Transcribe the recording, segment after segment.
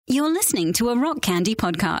You're listening to a Rock Candy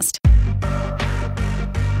podcast.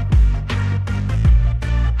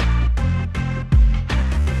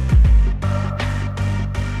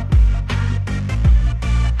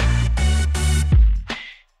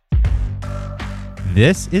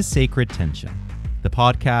 This is Sacred Tension, the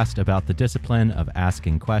podcast about the discipline of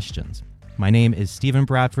asking questions. My name is Stephen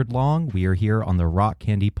Bradford Long. We are here on the Rock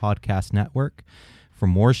Candy Podcast Network. For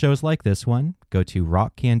more shows like this one, go to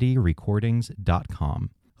rockcandyrecordings.com.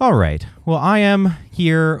 All right. Well, I am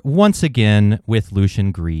here once again with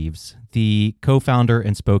Lucian Greaves, the co-founder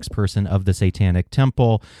and spokesperson of the Satanic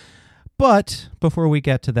Temple. But before we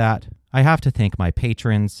get to that, I have to thank my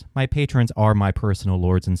patrons. My patrons are my personal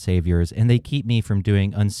lords and saviors, and they keep me from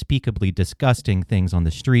doing unspeakably disgusting things on the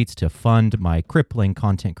streets to fund my crippling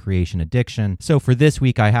content creation addiction. So for this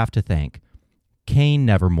week, I have to thank Kane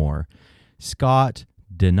Nevermore, Scott,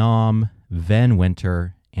 Denam, Van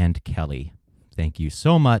Winter, and Kelly. Thank you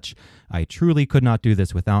so much. I truly could not do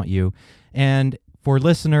this without you. And for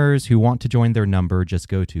listeners who want to join their number, just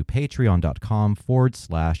go to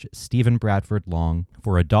patreon.com/Stephen Bradford Long.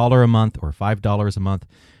 For $1 a month or $5 a month,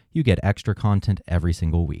 you get extra content every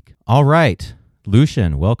single week. All right,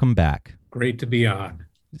 Lucian, welcome back. Great to be on.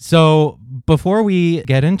 So before we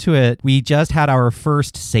get into it, we just had our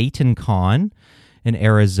first Satan Con in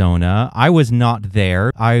Arizona. I was not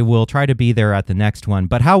there. I will try to be there at the next one.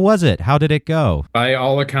 But how was it? How did it go? By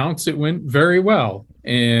all accounts, it went very well.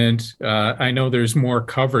 And I know there's more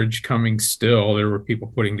coverage coming still. There were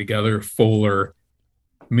people putting together fuller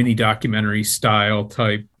mini documentary style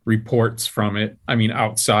type reports from it. I mean,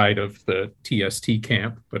 outside of the TST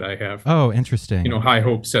camp, but I have interesting. High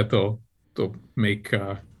hopes that they'll make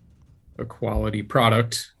a quality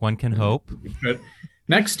product. One can hope. But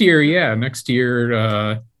next year,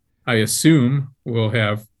 I assume we'll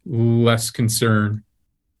have less concern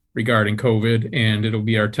regarding COVID, and it'll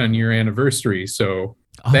be our 10-year anniversary. So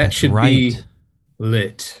that should be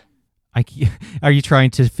lit. Are you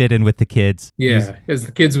trying to fit in with the kids? Yeah, as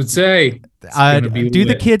the kids would say. Do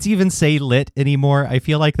the kids even say lit anymore? I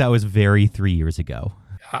feel like that was very 3 years ago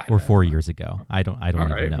or 4 years ago. I don't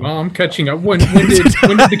even know. Well, I'm catching up. When did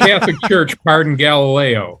the Catholic Church pardon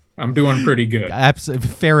Galileo? I'm doing pretty good. Absolutely,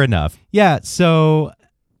 fair enough. Yeah, so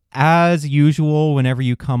as usual, whenever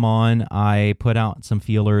you come on, I put out some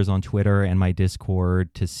feelers on Twitter and my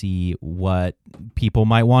Discord to see what people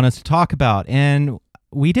might want us to talk about. And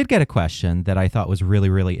we did get a question that I thought was really,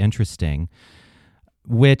 really interesting,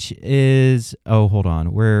 which is, hold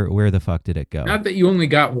on, where the fuck did it go? Not that you only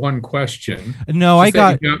got one question. No, I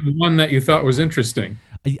got one that you thought was interesting.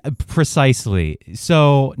 Precisely.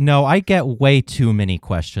 So, no, I get way too many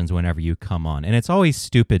questions whenever you come on, and it's always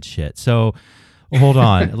stupid shit. So, hold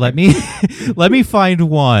on. let me find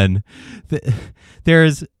one. There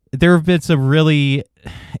have been some really.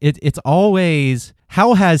 It's always,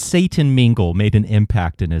 how has Satan Mingle made an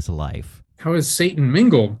impact in his life? How has Satan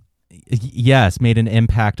Mingle? Yes, made an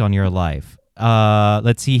impact on your life.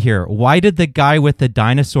 Let's see here. Why did the guy with the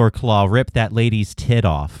dinosaur claw rip that lady's tit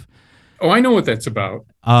off? Oh, I know what that's about.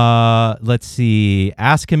 Let's see.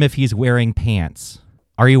 Ask him if he's wearing pants.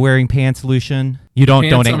 Are you wearing pants, Lucian? You don't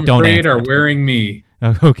afraid are wearing me.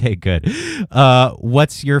 Okay, good.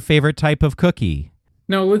 What's your favorite type of cookie?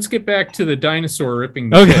 No, let's get back to the dinosaur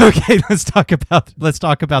ripping. Okay. Let's talk about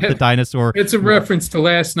the dinosaur. It's a reference to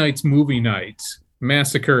last night's movie night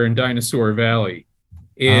massacre in Dinosaur Valley.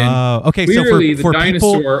 And okay. Clearly, so for the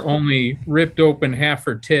dinosaur people only ripped open half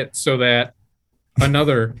her tit so that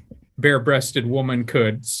another bare-breasted woman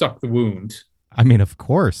could suck the wound. I mean, of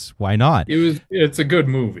course. Why not? It's a good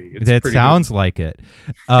movie. It sounds like it.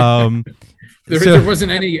 There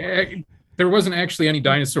wasn't actually any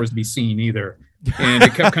dinosaurs to be seen either. And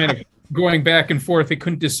it kept kind of going back and forth. It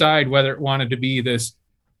couldn't decide whether it wanted to be this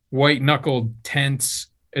white-knuckled, tense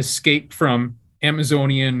escape from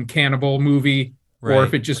Amazonian cannibal movie, right, or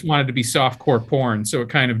if it just wanted to be softcore porn. So it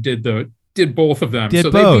kind of did both of them.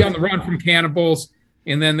 They'd be on the run from cannibals,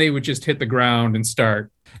 and then they would just hit the ground and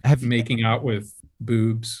start making out with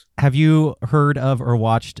boobs. Have you heard of or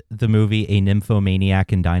watched the movie A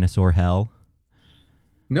Nymphomaniac in Dinosaur Hell?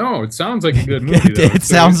 No, it sounds like a good movie.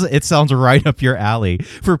 It sounds right up your alley.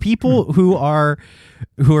 For people who are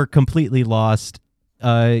completely lost,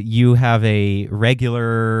 you have a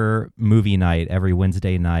regular movie night every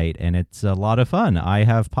Wednesday night, and it's a lot of fun. I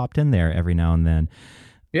have popped in there every now and then.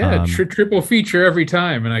 Yeah, triple feature every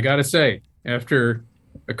time, and I gotta say, after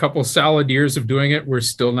a couple solid years of doing it, we're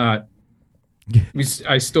still not.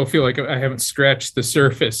 I still feel like I haven't scratched the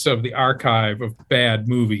surface of the archive of bad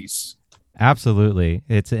movies. Absolutely.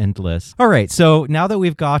 It's endless. All right. So now that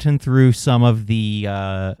we've gotten through some of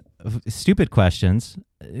the stupid questions.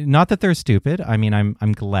 Not that they're stupid. I mean,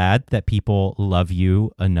 I'm glad that people love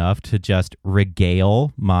you enough to just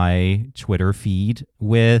regale my Twitter feed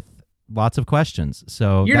with lots of questions.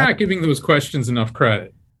 So you're not giving those questions enough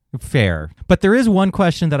credit. Fair. But there is one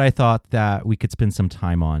question that I thought that we could spend some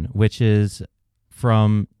time on, which is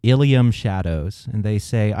from Ilium Shadows. And they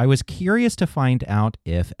say, I was curious to find out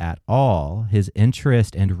if at all his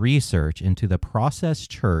interest and research into the Process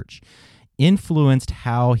Church influenced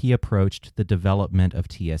how he approached the development of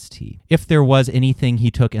TST. If there was anything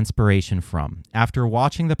he took inspiration from. After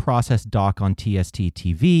watching the Process doc on TST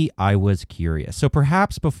TV, I was curious. So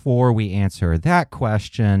perhaps before we answer that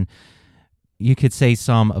question, you could say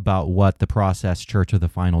some about what the Process Church of the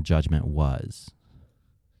Final Judgment was.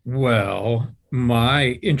 Well,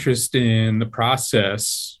 my interest in the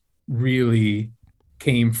Process really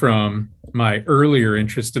came from my earlier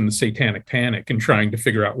interest in the Satanic Panic and trying to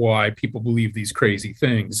figure out why people believe these crazy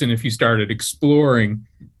things. And if you started exploring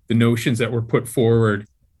the notions that were put forward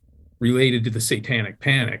related to the Satanic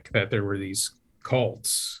Panic, that there were these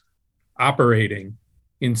cults operating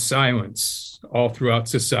in silence all throughout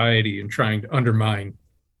society and trying to undermine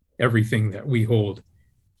everything that we hold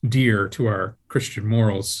dear to our Christian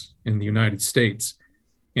morals in the United States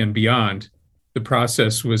and beyond, the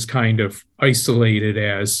Process was kind of isolated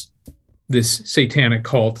as this satanic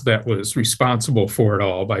cult that was responsible for it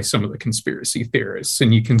all by some of the conspiracy theorists.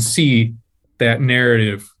 And you can see that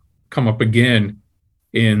narrative come up again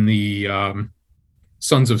in the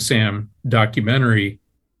Sons of Sam documentary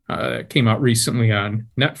that came out recently on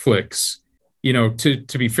Netflix. You know,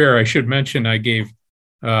 to be fair, I should mention I gave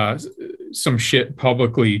some shit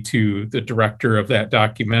publicly to the director of that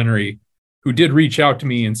documentary, who did reach out to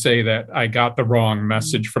me and say that I got the wrong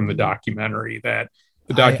message from the documentary, that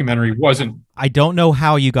the documentary wasn't... I don't know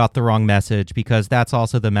how you got the wrong message, because that's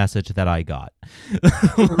also the message that I got.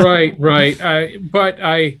 Right. But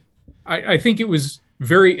I think it was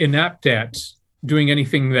very inept at doing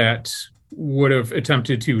anything that would have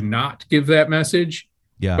attempted to not give that message.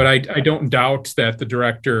 Yeah. But I don't doubt that the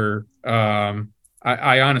director...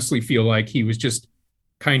 I honestly feel like he was just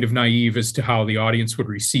kind of naive as to how the audience would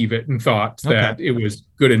receive it and thought that it was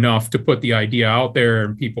good enough to put the idea out there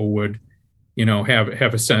and people would, you know, have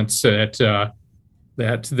a sense that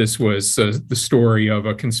that this was the story of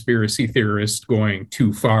a conspiracy theorist going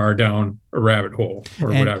too far down a rabbit hole or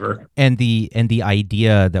whatever. And the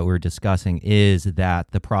idea that we're discussing is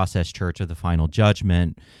that the Process Church of the Final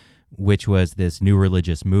Judgment, which was this new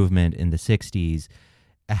religious movement in the 60s,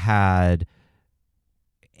 had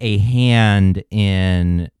a hand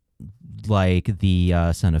in like the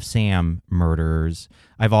Son of Sam murders.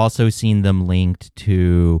 I've also seen them linked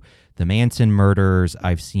to the Manson murders.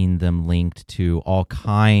 I've seen them linked to all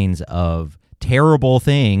kinds of terrible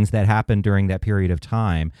things that happened during that period of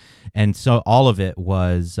time. And so all of it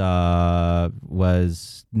was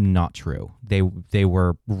not true. They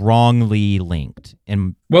were wrongly linked.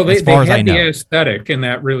 And well, they had the aesthetic, and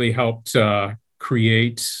that really helped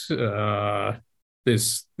create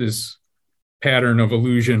this pattern of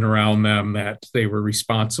illusion around them that they were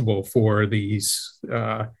responsible for these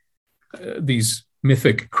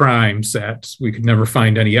mythic crimes that we could never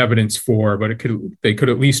find any evidence for, but they could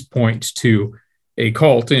at least point to a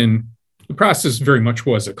cult. And the Process very much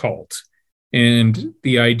was a cult. And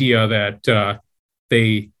the idea that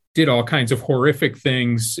they did all kinds of horrific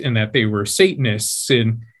things and that they were Satanists,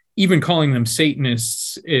 and even calling them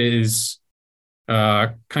Satanists is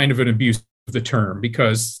kind of an abuse of the term,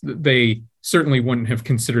 because they certainly wouldn't have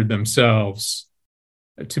considered themselves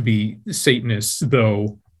to be Satanists,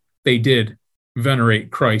 though they did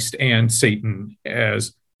venerate Christ and Satan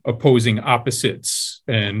as opposing opposites.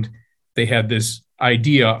 And they had this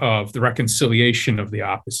idea of the reconciliation of the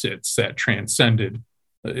opposites that transcended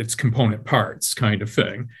its component parts, kind of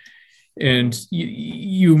thing. And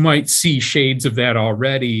you might see shades of that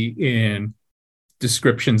already in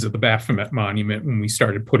descriptions of the Baphomet Monument when we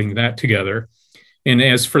started putting that together. And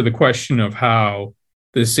as for the question of how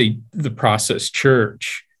the Process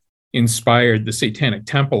Church inspired the Satanic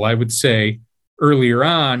Temple, I would say earlier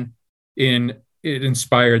on it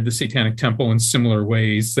inspired the Satanic Temple in similar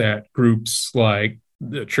ways that groups like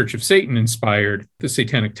the Church of Satan inspired the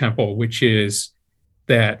Satanic Temple, which is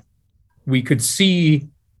that we could see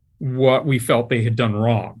what we felt they had done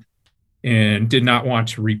wrong and did not want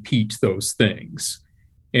to repeat those things.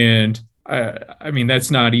 And I mean,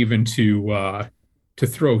 that's not even to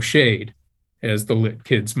throw shade, as the lit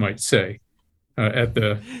kids might say, at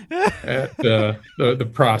the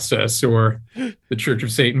Process or the Church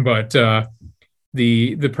of Satan. But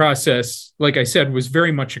the Process, like I said, was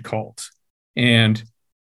very much a cult. And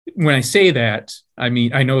when I say that, I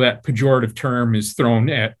mean, I know that pejorative term is thrown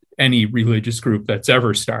at any religious group that's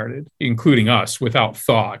ever started, including us, without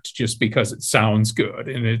thought, just because it sounds good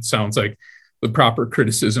and it sounds like the proper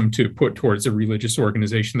criticism to put towards a religious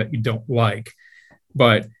organization that you don't like.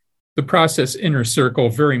 But the process Inner Circle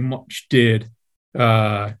very much did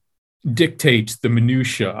dictate the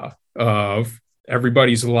minutia of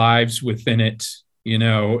everybody's lives within it,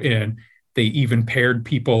 and they even paired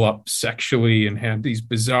people up sexually and had these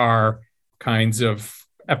bizarre kinds of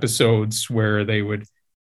episodes where they would,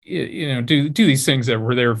 do these things that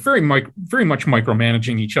were there very much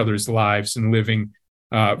micromanaging each other's lives and living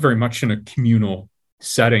very much in a communal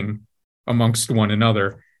setting amongst one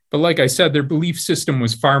another. But like I said, their belief system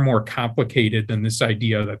was far more complicated than this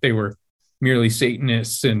idea that they were merely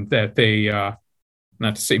Satanists and that they,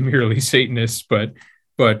 not to say merely Satanists, but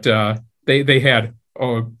they had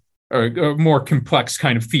a more complex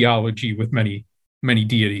kind of theology with many, many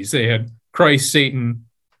deities. They had Christ, Satan,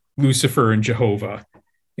 Lucifer, and Jehovah.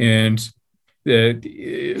 And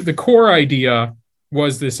the core idea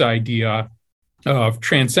was this idea of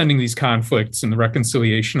transcending these conflicts and the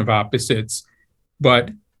reconciliation of opposites. But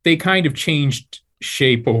they kind of changed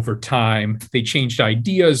shape over time. They changed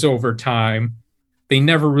ideas over time. They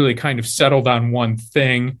never really kind of settled on one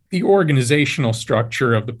thing. The organizational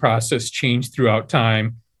structure of the process changed throughout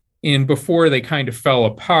time. And before they kind of fell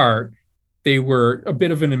apart, they were a bit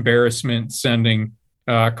of an embarrassment, sending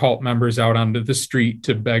cult members out onto the street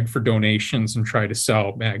to beg for donations and try to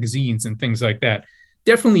sell magazines and things like that.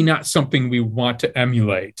 Definitely not something we want to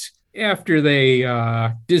emulate. After they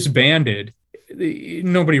disbanded,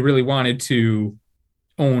 nobody really wanted to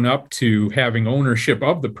own up to having ownership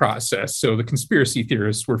of the process. So the conspiracy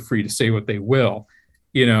theorists were free to say what they will.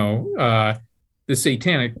 The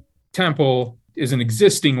Satanic Temple is an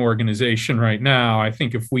existing organization right now. I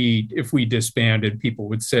think if we disbanded, people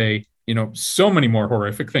would say, so many more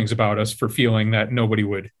horrific things about us for feeling that nobody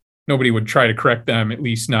would try to correct them, at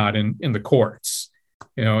least not in the courts.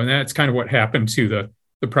 And that's kind of what happened to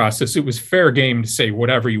the process. It was fair game to say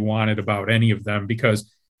whatever you wanted about any of them,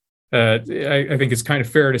 because I think it's kind of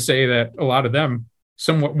fair to say that a lot of them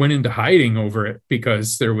somewhat went into hiding over it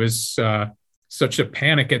because there was such a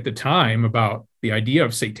panic at the time about the idea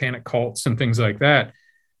of satanic cults and things like that.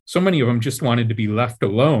 So many of them just wanted to be left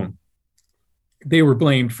alone. They were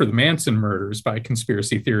blamed for the Manson murders by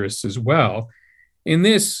conspiracy theorists as well. And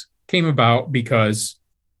this came about because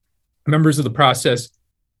members of the process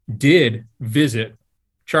did visit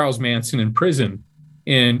Charles Manson in prison.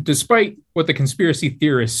 And despite what the conspiracy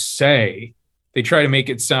theorists say, they try to make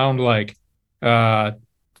it sound like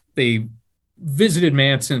they visited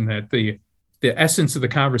Manson, that the essence of the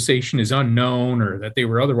conversation is unknown, or that they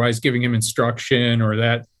were otherwise giving him instruction, or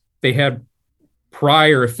that they had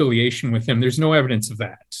prior affiliation with him. There's no evidence of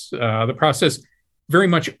that. The process very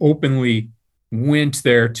much openly went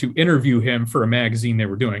there to interview him for a magazine they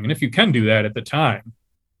were doing. And if you can do that at the time,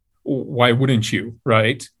 why wouldn't you,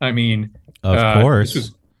 right? I mean, of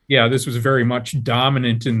course. This was very much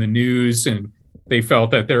dominant in the news, and they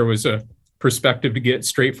felt that there was a perspective to get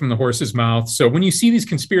straight from the horse's mouth. So when you see these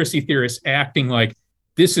conspiracy theorists acting like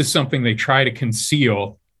this is something they try to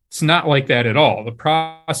conceal, it's not like that at all. The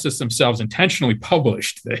process themselves intentionally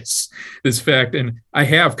published this fact, and I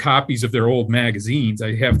have copies of their old magazines.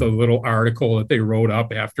 I have the little article that they wrote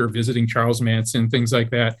up after visiting Charles Manson, things like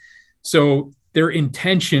that. So their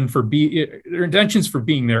intentions for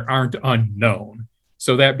being there aren't unknown.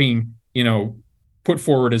 So that being, put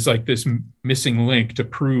forward as like this missing link to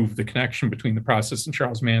prove the connection between the process and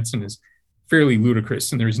Charles Manson is fairly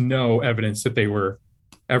ludicrous. And there's no evidence that they were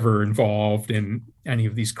ever involved in any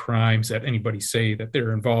of these crimes that anybody say that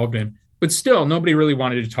they're involved in. But still, nobody really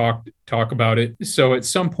wanted to talk about it. So at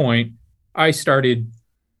some point, I started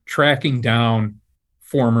tracking down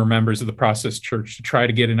former members of the Process Church to try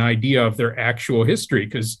to get an idea of their actual history,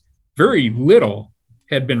 because very little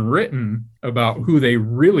had been written about who they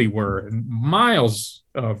really were. And miles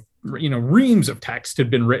of, reams of text had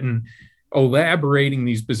been written elaborating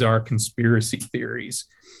these bizarre conspiracy theories.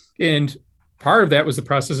 And part of that was the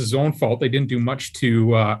process's own fault. They didn't do much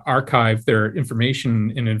to archive their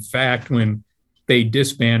information. And in fact, when they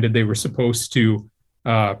disbanded, they were supposed to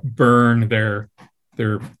burn the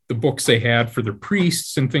books they had for their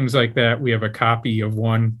priests and things like that. We have a copy of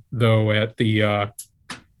one, though, at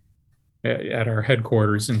our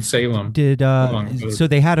headquarters in Salem. So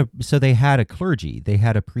they had a clergy, they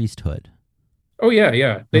had a priesthood. Oh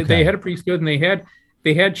yeah. They had a priesthood, and they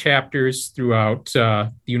had chapters throughout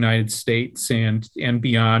the United States and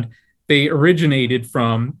beyond. They originated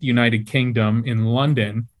from the United Kingdom in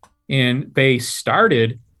London, and they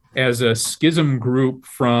started as a schism group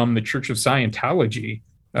from the Church of Scientology.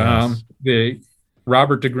 Yes. The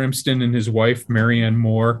Robert de Grimston and his wife, Marianne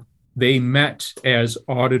Moore, they met as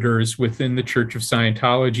auditors within the Church of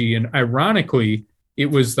Scientology. And ironically, it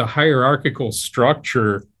was the hierarchical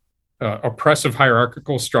structure, oppressive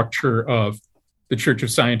hierarchical structure of the Church of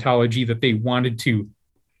Scientology that they wanted to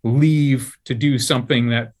leave to do something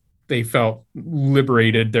that they felt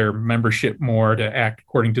liberated their membership more to act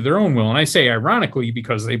according to their own will. And I say ironically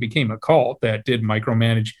because they became a cult that did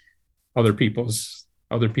micromanage other people's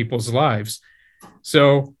lives.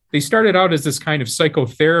 So they started out as this kind of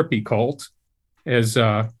psychotherapy cult, as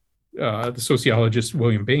the sociologist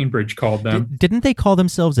William Bainbridge called them. Didn't they call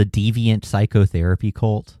themselves a deviant psychotherapy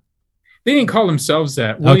cult? They didn't call themselves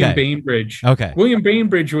that. William Bainbridge. Okay. William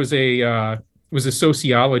Bainbridge was a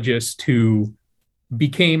sociologist who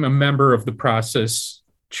became a member of the Process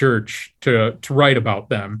Church to write about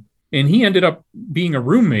them, and he ended up being a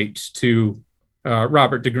roommate to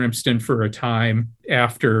Robert de Grimston for a time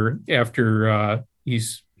after he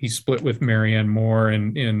split with Marianne Moore,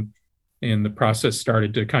 and the process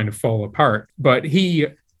started to kind of fall apart. But he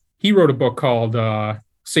wrote a book called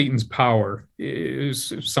Satan's Power.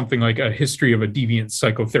 Is something like a history of a deviant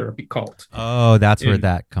psychotherapy cult. Oh, that's where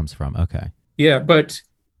that comes from. Okay. Yeah, but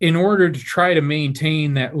in order to try to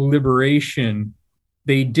maintain that liberation,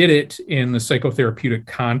 they did it in the psychotherapeutic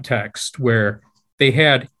context where they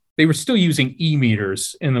were still using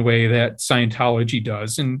e-meters in the way that Scientology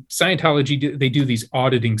does. And Scientology, they do these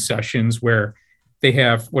auditing sessions where they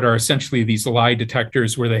have what are essentially these lie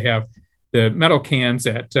detectors, where they have the metal cans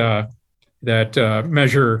that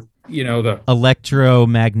measure, the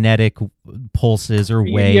electromagnetic pulses or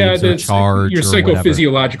waves or charge, your or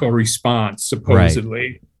psychophysiological whatever. response, supposedly.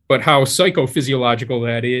 Right. But how psychophysiological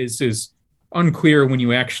that is unclear when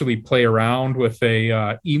you actually play around with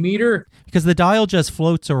a e-meter. Because the dial just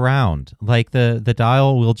floats around. Like the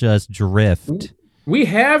dial will just drift. We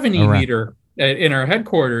have an e-meter in our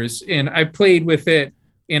headquarters, and I played with it,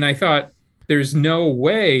 and I thought, there's no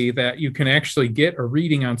way that you can actually get a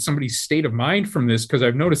reading on somebody's state of mind from this, because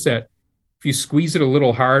I've noticed that if you squeeze it a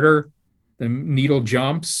little harder, the needle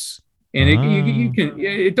jumps. And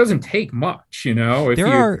it doesn't take much, There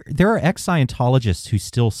are ex-Scientologists who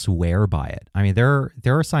still swear by it. I mean, there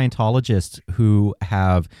are Scientologists who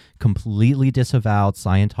have completely disavowed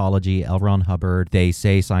Scientology, L. Ron Hubbard. They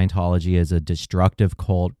say Scientology is a destructive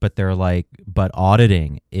cult, but they're like, but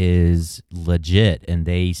auditing is legit, and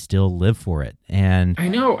they still live for it. And I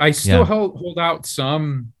know I still hold out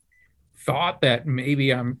some thought that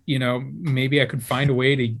maybe maybe I could find a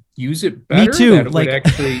way to use it better. Me too. That it would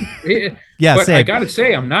actually, but same. I got to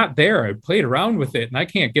say, I'm not there. I played around with it, and I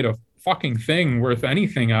can't get a fucking thing worth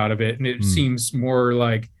anything out of it. And it seems more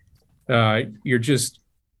like you're just,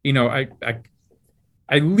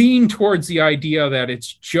 I lean towards the idea that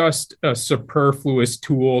it's just a superfluous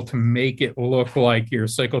tool to make it look like your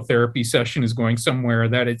psychotherapy session is going somewhere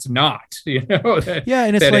that it's not, and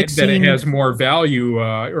it's that it has more value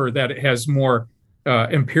or that it has more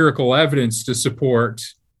empirical evidence to support,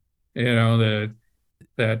 that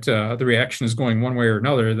the reaction is going one way or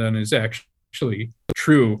another than is actually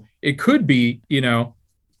true. It could be,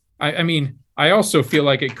 I mean, I also feel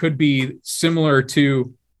like it could be similar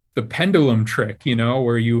to the pendulum trick,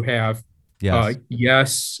 where you have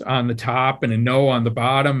yes on the top and a no on the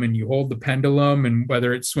bottom, and you hold the pendulum, and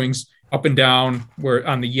whether it swings up and down where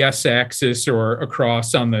on the yes axis or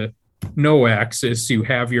across on the no axis, you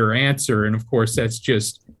have your answer. And of course, that's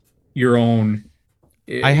just your own.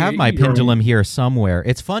 I have my pendulum here somewhere.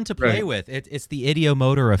 It's fun to play with. It's the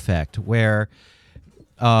ideomotor effect where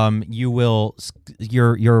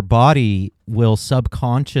your body will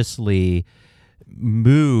subconsciously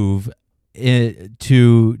move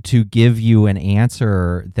to give you an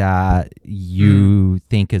answer that you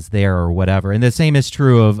think is there or whatever. And the same is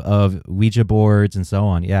true of Ouija boards and so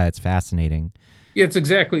on. Yeah, it's fascinating. Yeah, it's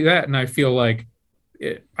exactly that. And I feel like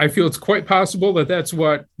it's quite possible that that's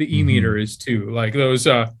what the e-meter is too. Like those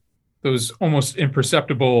almost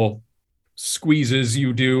imperceptible squeezes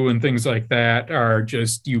you do and things like that are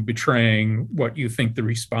just you betraying what you think the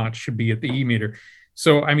response should be at the e-meter.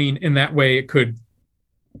 So, I mean, in that way, it could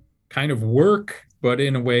kind of work, but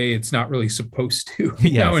in a way, it's not really supposed to.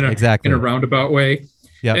 Exactly. In a roundabout way.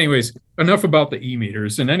 Yep. Anyways, enough about the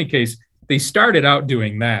e-meters. In any case, they started out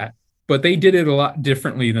doing that, but they did it a lot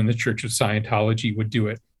differently than the Church of Scientology would do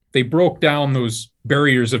it. They broke down those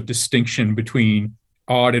barriers of distinction between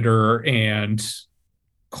auditor and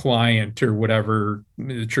client, or whatever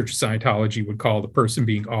the Church of Scientology would call the person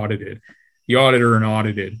being audited, the auditor and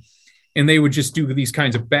audited. And they would just do these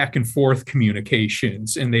kinds of back and forth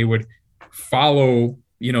communications, and they would follow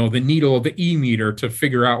the needle of the E-meter to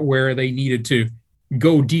figure out where they needed to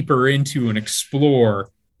go deeper into and explore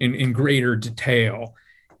in greater detail.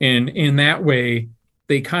 And in that way,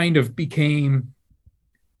 they kind of became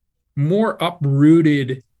more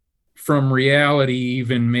uprooted from reality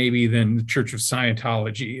even maybe than the Church of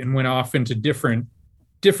Scientology, and went off into different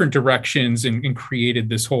directions and created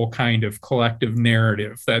this whole kind of collective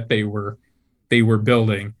narrative that they were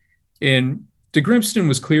building. And de Grimston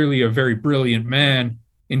was clearly a very brilliant man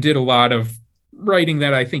and did a lot of writing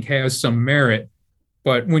that I think has some merit.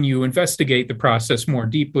 But when you investigate the process more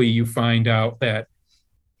deeply, you find out that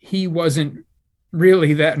he wasn't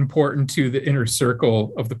really that important to the inner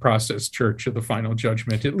circle of the Process Church of the Final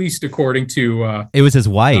Judgment, at least according to it was his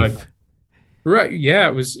wife. Right. Yeah,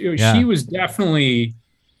 it was Yeah. She was definitely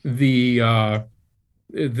the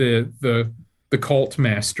cult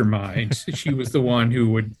mastermind. She was the one who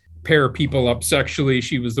would pair people up sexually.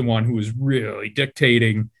 She was the one who was really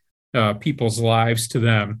dictating people's lives to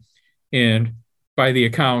them. And by the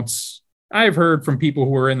accounts I've heard from people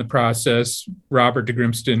who were in the process, Robert de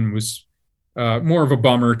Grimston was more of a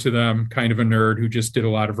bummer to them, kind of a nerd who just did a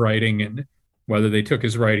lot of writing, and whether they took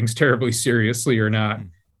his writings terribly seriously or not,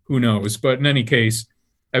 who knows. But in any case,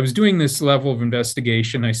 I was doing this level of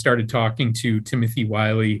investigation. I started talking to Timothy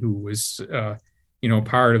Wiley, who was,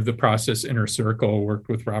 part of the Process inner circle, worked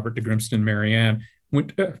with Robert de Grimston, Marianne,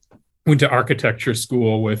 went to architecture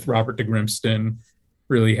school with Robert de Grimston,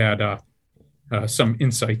 really had some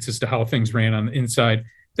insights as to how things ran on the inside.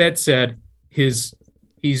 That said, he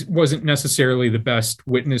wasn't necessarily the best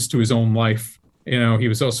witness to his own life. He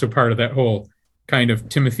was also part of that whole kind of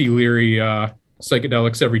Timothy Leary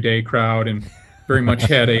psychedelics everyday crowd, and very much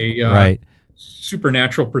had a Right.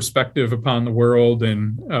 supernatural perspective upon the world,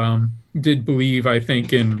 and did believe, I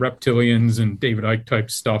think, in reptilians and David Icke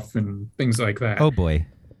type stuff and things like that. Oh boy.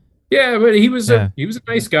 Yeah, but he was Yeah. a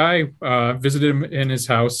nice guy. Visited him in his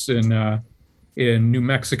house in New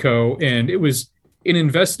Mexico, and it was in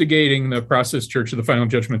investigating the Process Church of the Final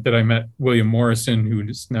Judgment that I met William Morrison, who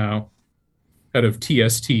is now head of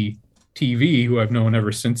TST TV, who I've known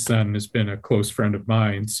ever since then, has been a close friend of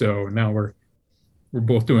mine. So now we're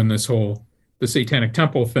both doing the Satanic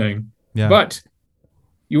Temple thing. Yeah. But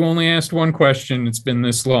you only asked one question. It's been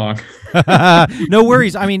this long. No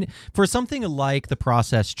worries. I mean, for something like the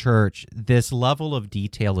Process Church, this level of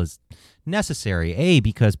detail is necessary. A,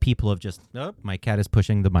 because people have just, my cat is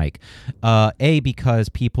pushing the mic. Because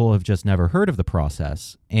people have just never heard of the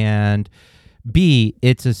process. And B,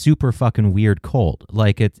 it's a super fucking weird cult.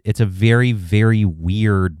 Like it's a very, very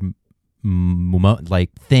weird phenomenon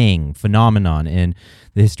in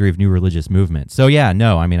the history of new religious movement. So yeah,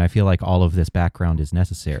 no, I mean, I feel like all of this background is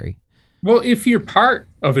necessary. Well, if you're part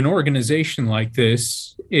of an organization like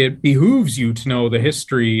this, it behooves you to know the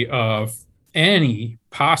history of any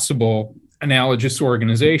possible analogous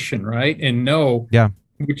organization, right? And know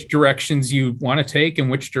which directions you want to take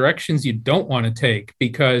and which directions you don't want to take.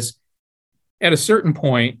 Because at a certain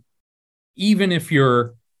point, even if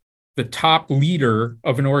you're the top leader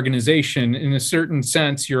of an organization, in a certain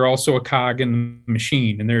sense, you're also a cog in the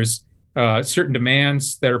machine. And there's certain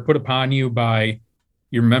demands that are put upon you by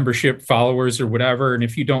your membership, followers, or whatever. And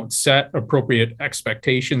if you don't set appropriate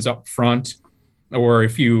expectations up front, or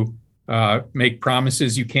if you make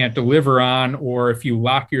promises you can't deliver on, or if you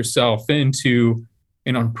lock yourself into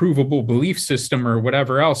an unprovable belief system or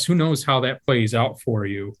whatever else, who knows how that plays out for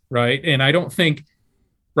you, right? And I don't think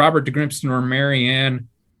Robert de Grimston or Marianne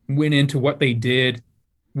went into what they did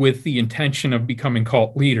with the intention of becoming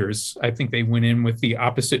cult leaders. I think they went in with the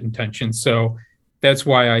opposite intention. So that's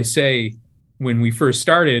why I say when we first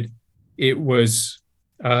started, it was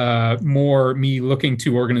more me looking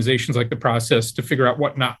to organizations like the Process to figure out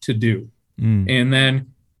what not to do. And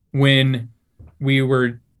then when we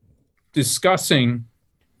were discussing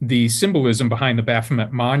the symbolism behind the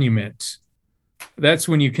Baphomet monument, that's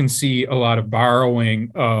when you can see a lot of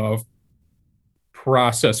borrowing of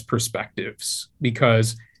process perspectives,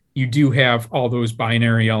 because you do have all those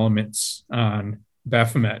binary elements on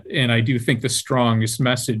Baphomet. And I do think the strongest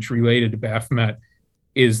message related to Baphomet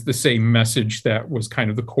is the same message that was kind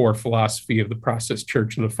of the core philosophy of the Process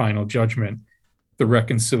Church of the Final Judgment, the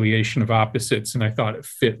reconciliation of opposites. And I thought it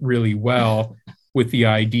fit really well with the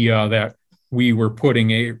idea that we were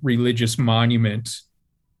putting a religious monument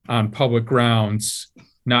on public grounds,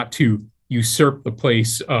 not to usurp the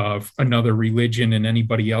place of another religion in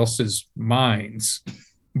anybody else's minds,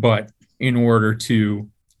 but in order to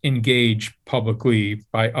engage publicly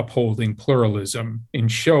by upholding pluralism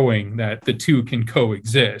and showing that the two can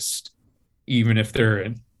coexist, even if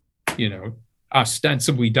they're,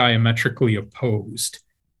 ostensibly diametrically opposed.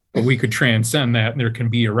 but we could transcend that, and there can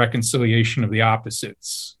be a reconciliation of the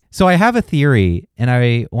opposites. So I have a theory, and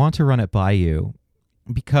I want to run it by you,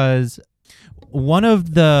 because one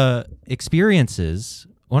of the experiences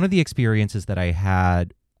that I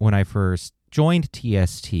had when I first joined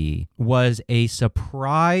TST was a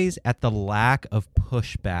surprise at the lack of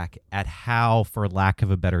pushback at how, for lack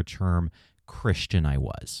of a better term, Christian I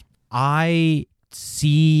was. I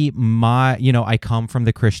see I come from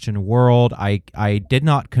the Christian world. I did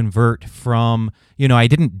not convert from, I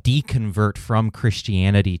didn't deconvert from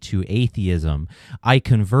Christianity to atheism. I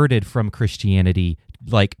converted from Christianity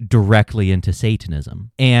like directly into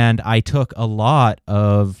Satanism. And I took a lot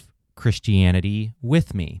of Christianity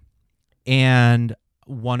with me. And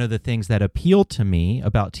one of the things that appealed to me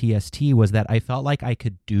about TST was that I felt like I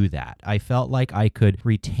could do that. I felt like I could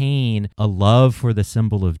retain a love for the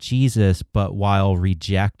symbol of Jesus, but while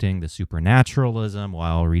rejecting the supernaturalism,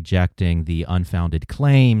 while rejecting the unfounded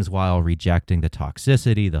claims, while rejecting the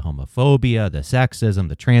toxicity, the homophobia, the sexism,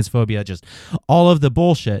 the transphobia, just all of the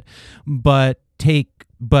bullshit, but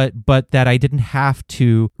that I didn't have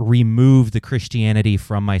to remove the Christianity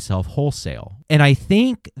from myself wholesale. And I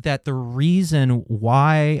think that the reason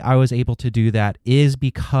why I was able to do that is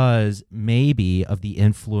because maybe of the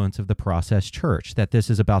influence of the Process Church, that this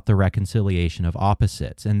is about the reconciliation of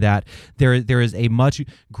opposites, and that there is a much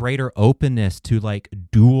greater openness to like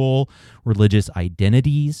dual religious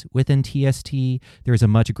identities within TST. There's a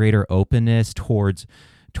much greater openness towards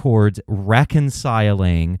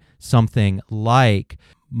reconciling something like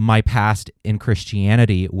my past in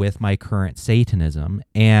Christianity with my current Satanism,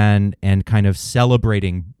 and kind of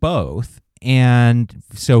celebrating both. And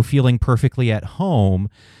so feeling perfectly at home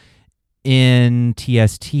in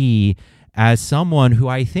TST as someone who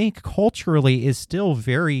I think culturally is still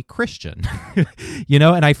very Christian,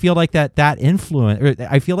 and I feel like that influence, or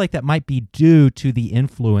I feel like that might be due to the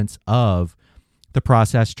influence of the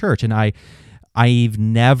Process Church. And I've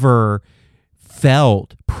never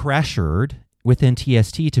felt pressured within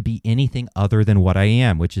TST to be anything other than what I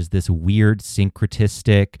am, which is this weird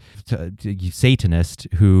syncretistic Satanist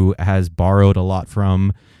who has borrowed a lot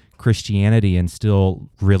from Christianity and still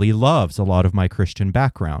really loves a lot of my Christian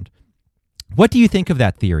background. What do you think of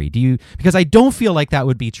that theory? Because I don't feel like that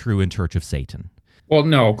would be true in Church of Satan. Well,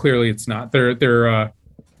 no, clearly it's not. They're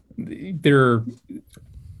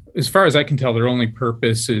as far as I can tell, their only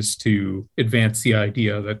purpose is to advance the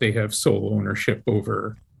idea that they have sole ownership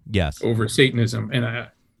over Satanism. And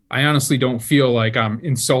I honestly don't feel like I'm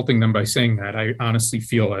insulting them by saying that. I honestly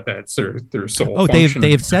feel that that's their sole function.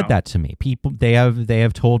 They've said that to me. People, they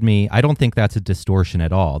have told me. I don't think that's a distortion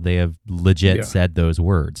at all. They have legit said those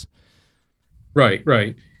words.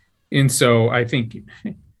 Right. And so I think,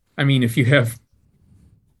 if you have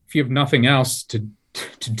nothing else to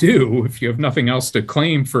do, if you have nothing else to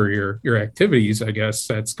claim for your activities, I guess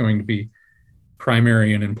that's going to be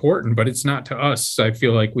primary and important, but it's not to us. I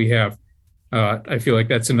feel like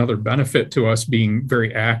that's another benefit to us being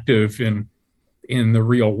very active in the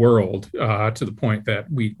real world, to the point that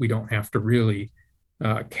we don't have to really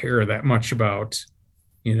care that much about,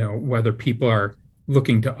 whether people are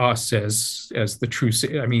looking to us as the true.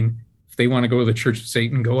 If they want to go to the Church of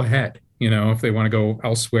Satan, go ahead. If they want to go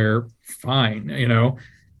elsewhere, fine.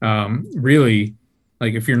 Really,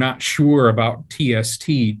 like if you're not sure about TST,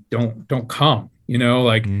 don't come. We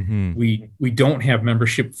don't have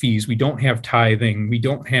membership fees. We don't have tithing. We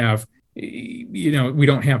don't have, we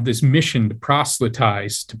don't have this mission to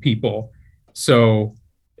proselytize to people. So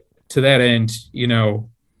to that end,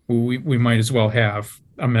 we might as well have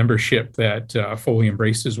a membership that fully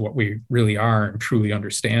embraces what we really are and truly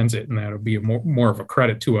understands it, and that'll be more of a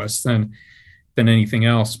credit to us than anything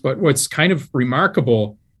else. But what's kind of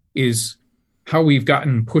remarkable is how we've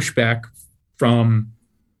gotten pushback from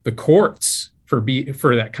the courts for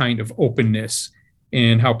that kind of openness,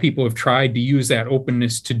 and how people have tried to use that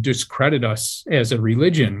openness to discredit us as a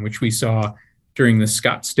religion, which we saw during the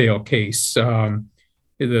Scottsdale case.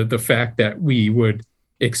 The fact that we would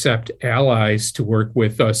accept allies to work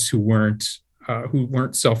with us who weren't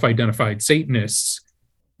self-identified Satanists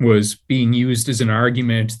was being used as an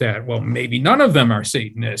argument that, well, maybe none of them are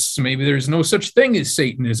Satanists, maybe there's no such thing as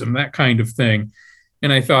Satanism, that kind of thing.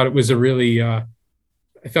 And I thought it was a really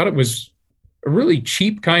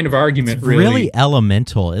cheap kind of argument. It's really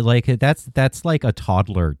elemental. That's like a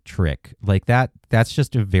toddler trick. Like that's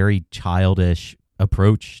just a very childish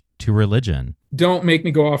approach to religion. Don't make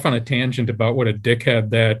me go off on a tangent about what a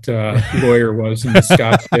dickhead that lawyer was in the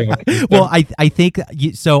Scottsdale case. Well, I think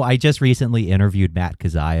so. I just recently interviewed Matt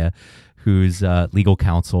Keziah, who's legal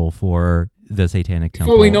counsel for the Satanic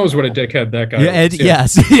Temple. Fully knows what a dickhead that guy is.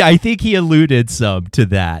 Yes, I think he alluded some to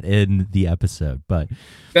that in the episode. But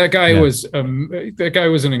that guy was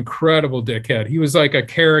an incredible dickhead. He was like a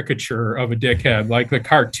caricature of a dickhead, like the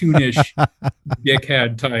cartoonish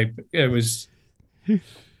dickhead type. It was.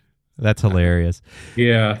 That's hilarious.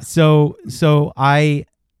 Yeah. So I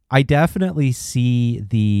definitely see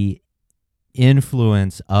the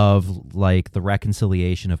influence of like the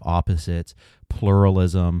reconciliation of opposites,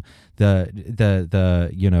 pluralism, the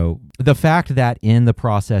fact that in the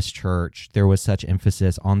Process Church there was such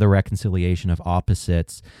emphasis on the reconciliation of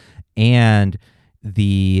opposites and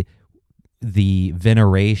the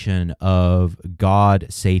veneration of God,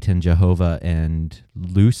 Satan, Jehovah, and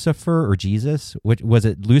Lucifer or Jesus. Which was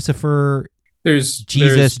it? Lucifer. There's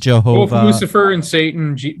Jehovah, both Lucifer and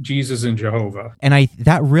Satan, Jesus and Jehovah. And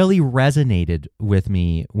that really resonated with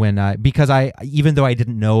me because even though I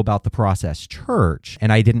didn't know about the Process Church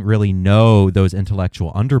and I didn't really know those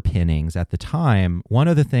intellectual underpinnings at the time, one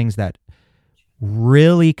of the things that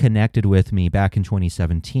really connected with me back in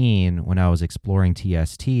 2017 when I was exploring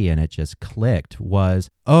TST and it just clicked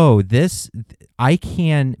was, I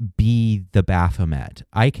can be the Baphomet.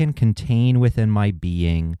 I can contain within my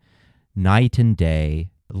being night and day,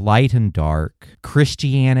 light and dark,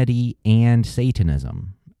 Christianity and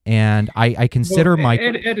Satanism. And I consider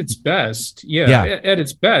at its best, at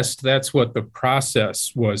its best, that's what the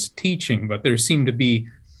Process was teaching. But there seemed to be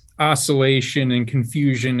oscillation and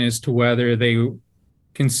confusion as to whether they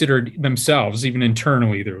considered themselves, even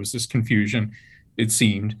internally, there was this confusion, it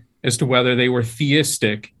seemed, as to whether they were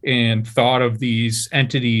theistic and thought of these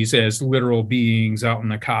entities as literal beings out in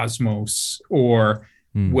the cosmos, or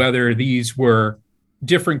whether these were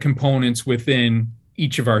different components within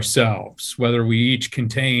each of ourselves, whether we each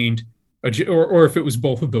contained or if it was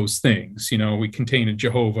both of those things. We contain a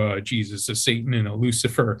Jehovah, a Jesus, a Satan, and a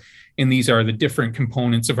Lucifer, and these are the different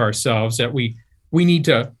components of ourselves that we need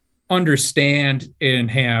to understand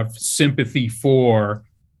and have sympathy for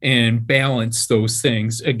and balance those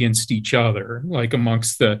things against each other. Like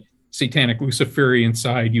amongst the Satanic Luciferian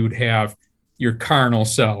side, you would have your carnal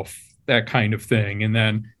self, that kind of thing. And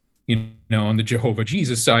then, on the Jehovah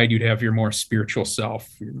Jesus side, you'd have your more spiritual self,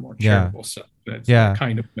 your more charitable self. That's that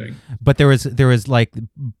kind of thing. But there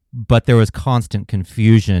was constant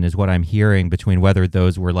confusion is what I'm hearing between whether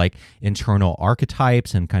those were like internal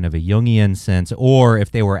archetypes in kind of a Jungian sense, or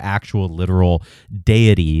if they were actual literal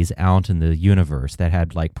deities out in the universe that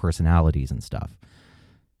had like personalities and stuff.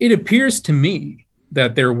 It appears to me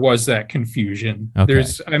that there was that confusion. Okay.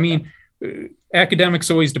 Academics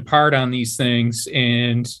always depart on these things,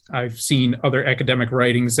 and I've seen other academic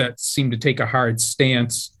writings that seem to take a hard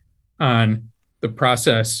stance on the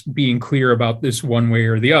Process being clear about this one way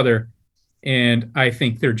or the other. And I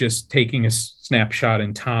think they're just taking a snapshot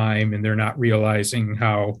in time, and they're not realizing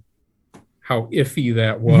how iffy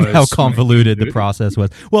that was, how convoluted the process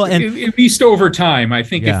was. Well, and at least over time, I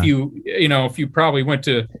think if you probably went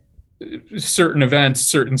to certain events,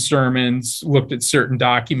 certain sermons, looked at certain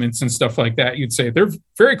documents and stuff like that, you'd say they're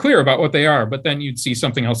very clear about what they are, but then you'd see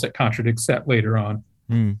something else that contradicts that later on.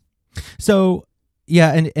 So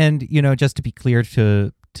and just to be clear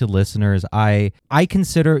to listeners, I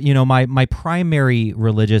consider, my primary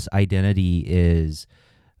religious identity is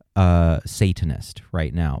Satanist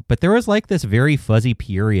right now, but there was like this very fuzzy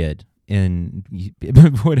period in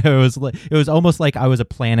when it was almost like I was a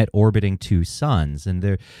planet orbiting two suns, and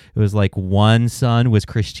it was like one sun was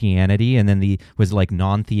Christianity, and then was like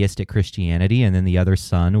non-theistic Christianity, and then the other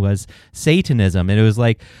sun was Satanism, and it was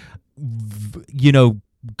like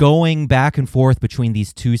going back and forth between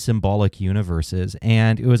these two symbolic universes,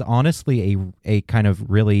 and it was honestly a kind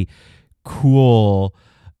of really cool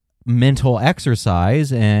mental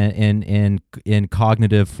exercise and in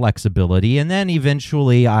cognitive flexibility. And then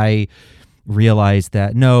eventually I realized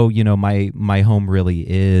that my home really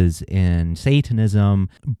is in Satanism,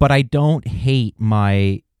 but I don't hate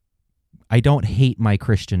my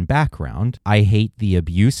Christian background. I hate the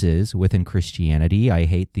abuses within Christianity. I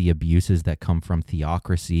hate the abuses that come from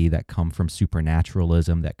theocracy, that come from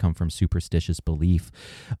supernaturalism, that come from superstitious belief.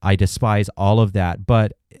 I despise all of that,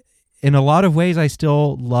 but in a lot of ways, I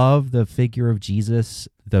still love the figure of Jesus,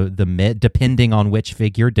 the myth, depending on which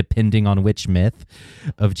myth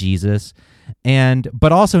of Jesus.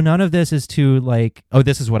 But also none of this is to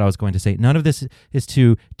this is what I was going to say. None of this is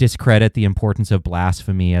to discredit the importance of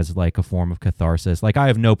blasphemy as like a form of catharsis. Like I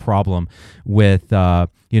have no problem with, a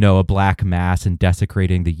black mass and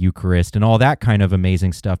desecrating the Eucharist and all that kind of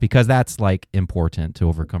amazing stuff, because that's like important to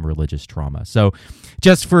overcome religious trauma. So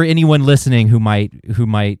just for anyone listening who might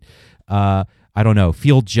I don't know,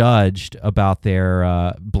 feel judged about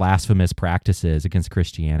their blasphemous practices against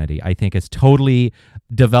Christianity. I think it's totally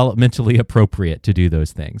developmentally appropriate to do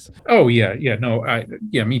those things. Oh yeah, no,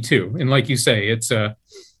 me too. And like you say,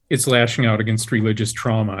 it's lashing out against religious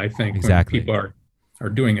trauma. I think exactly. When people are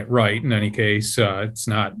doing it right. In any case, it's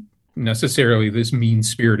not necessarily this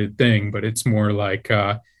mean-spirited thing, but it's more like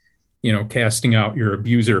casting out your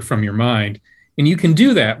abuser from your mind. And you can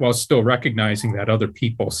do that while still recognizing that other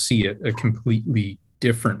people see it a completely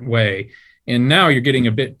different way. And now you're getting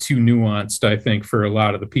a bit too nuanced, I think, for a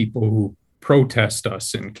lot of the people who protest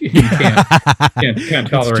us and can't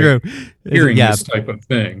tolerate hearing this type of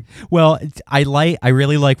thing. Well, I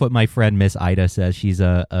really like what my friend Miss Ida says. She's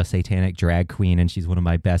a satanic drag queen, and she's one of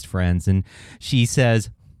my best friends. And she says,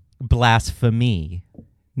 blasphemy,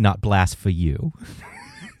 not blasphemy you.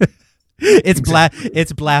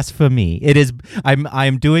 It's blasphemy. It is.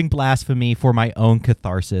 I'm doing blasphemy for my own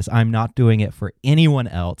catharsis. I'm not doing it for anyone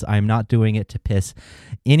else. I'm not doing it to piss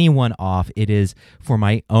anyone off. It is for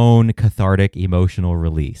my own cathartic emotional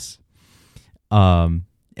release. And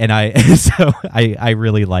I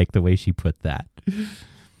really like the way she put that.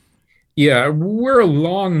 Yeah, we're a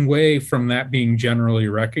long way from that being generally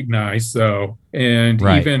recognized, though, and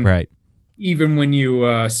even when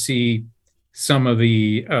you see some of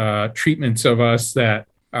the treatments of us that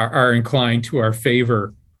are inclined to our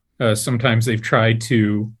favor, sometimes they've tried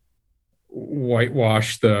to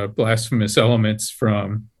whitewash the blasphemous elements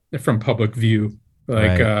from public view.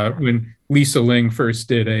 Like when Lisa Ling first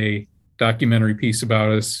did a documentary piece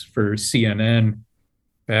about us for CNN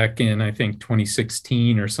back in, I think,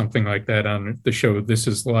 2016 or something like that on the show This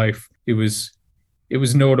Is Life. It was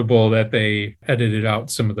notable that they edited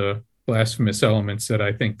out some of the blasphemous elements that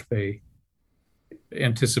I think they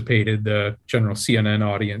anticipated the general CNN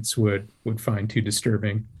audience would find too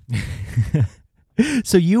disturbing.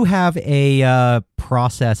 So you have a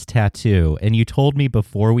process tattoo, and you told me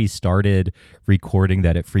before we started recording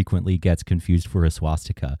that it frequently gets confused for a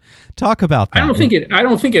swastika. Talk about that. I don't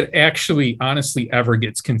think it actually honestly ever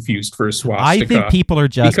gets confused for a swastika. I think people are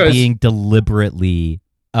just being deliberately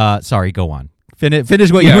sorry, go on.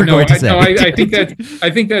 Finish what you were going to say.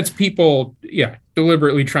 I think that's people,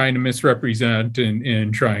 deliberately trying to misrepresent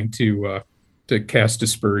and trying to cast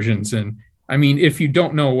aspersions. And I mean, if you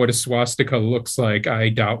don't know what a swastika looks like, I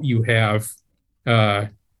doubt you have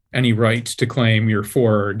any right to claim you're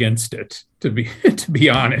for or against it. To be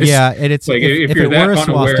honest, yeah, and it's like if you're that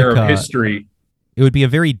unaware of history. It would be a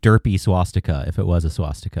very derpy swastika if it was a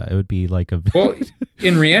swastika. It would be like a... Well,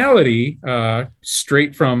 in reality,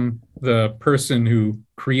 straight from the person who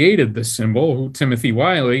created the symbol, Timothy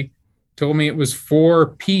Wiley, told me it was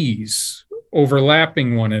 4 P's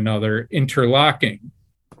overlapping one another, interlocking.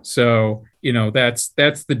 So, that's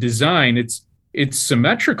the design. It's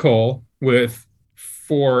symmetrical with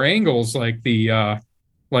 4 angles like the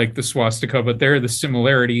swastika, but there the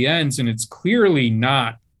similarity ends, and it's clearly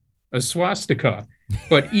not a swastika.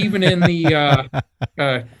 But even in the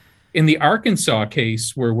Arkansas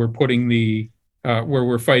case where we're putting where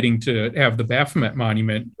we're fighting to have the Baphomet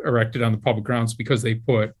monument erected on the public grounds because they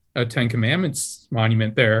put a 10 Commandments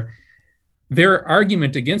monument there, their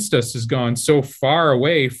argument against us has gone so far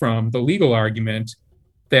away from the legal argument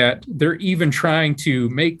that they're even trying to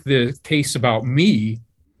make the case about me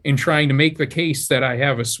and trying to make the case that I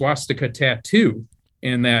have a swastika tattoo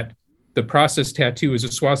and that the process tattoo is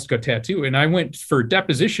a swastika tattoo. And I went for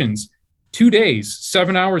depositions 2 days,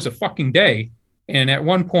 7 hours a fucking day. And at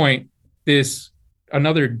one point,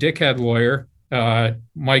 another dickhead lawyer,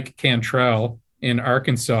 Mike Cantrell in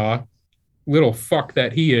Arkansas, little fuck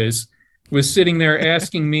that he is, was sitting there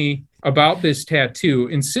asking me about this tattoo,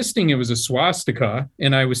 insisting it was a swastika.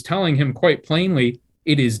 And I was telling him quite plainly,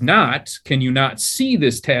 it is not. Can you not see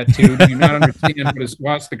this tattoo? Do you not understand what a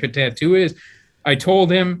swastika tattoo is? I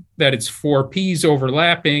told him that it's 4 P's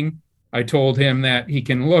overlapping. I told him that he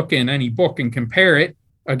can look in any book and compare it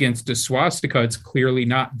against a swastika. It's clearly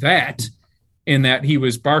not that, and that he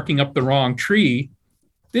was barking up the wrong tree.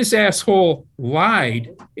 This asshole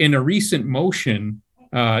lied in a recent motion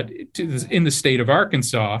in the state of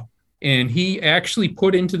Arkansas, and he actually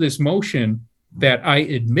put into this motion that I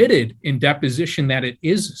admitted in deposition that it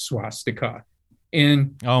is swastika.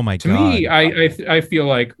 And oh my to God. me, I feel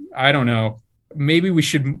like, I don't know, maybe we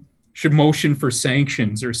should motion for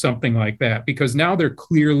sanctions or something like that, because now they're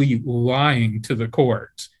clearly lying to the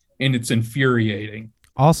court, and it's infuriating.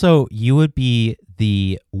 Also, you would be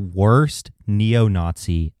the worst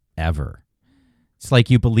neo-Nazi ever. It's like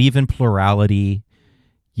you believe in plurality.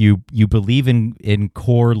 You believe in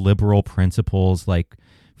core liberal principles like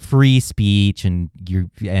free speech and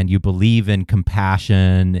you believe in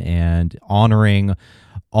compassion and honoring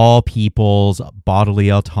all people's bodily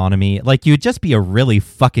autonomy, like you'd just be a really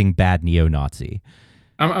fucking bad neo-Nazi.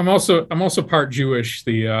 I'm also part Jewish.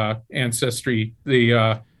 The ancestry.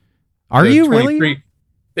 Are you really?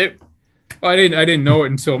 I didn't know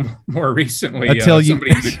it until more recently. Until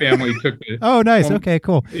somebody in my family took the. Oh, nice. Okay,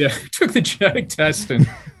 cool. Yeah, took the genetic test, and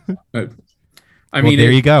I mean,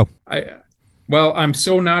 there you go. I'm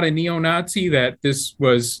so not a neo-Nazi that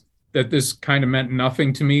this kind of meant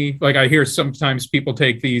nothing to me. Like I hear sometimes people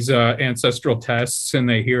take these ancestral tests and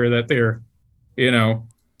they hear that they're,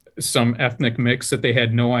 some ethnic mix that they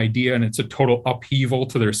had no idea, and it's a total upheaval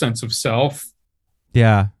to their sense of self.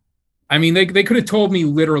 Yeah. I mean, they could have told me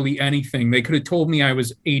literally anything. They could have told me I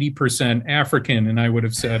was 80% African, and I would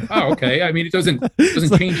have said, "Oh, okay." I mean, it doesn't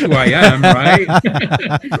change who I am, right?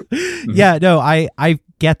 Yeah, no, I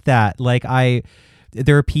get that. Like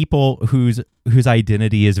there are people whose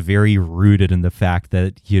identity is very rooted in the fact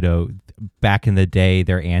that, back in the day,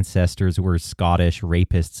 their ancestors were Scottish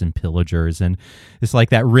rapists and pillagers, and it's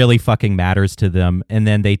like that really fucking matters to them. And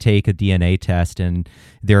then they take a DNA test and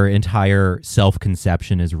their entire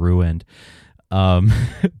self-conception is ruined.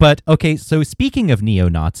 But okay, so speaking of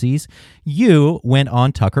neo-Nazis, you went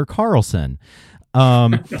on Tucker Carlson. So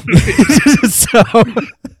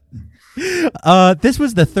this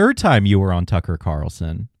was the third time you were on Tucker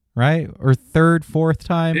Carlson, right? Or fourth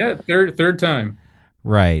time? Yeah, third time.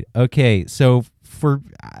 Right. Okay. So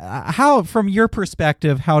from your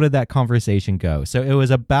perspective, how did that conversation go? So it was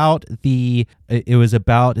about the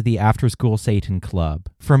After School Satan Club.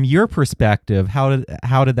 From your perspective, how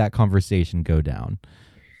did that conversation go down?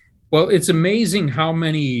 Well, it's amazing how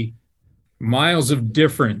many miles of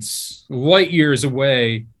difference, light years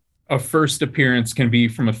away, a first appearance can be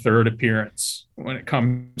from a third appearance when it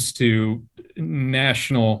comes to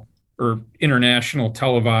national or international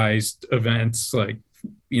televised events like,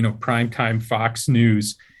 primetime Fox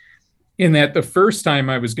News. In that the first time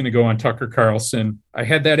I was going to go on Tucker Carlson, I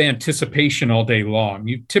had that anticipation all day long.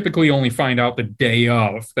 You typically only find out the day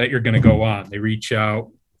of that you're going to go on. They reach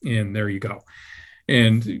out and there you go.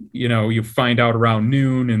 And, you find out around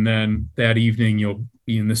noon, and then that evening you'll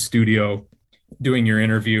be in the studio doing your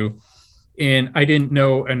interview. And I didn't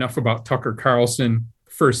know enough about Tucker Carlson.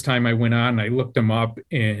 First time I went on, I looked him up,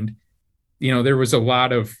 and, there was a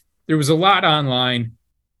lot online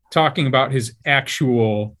talking about his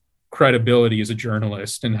actual credibility as a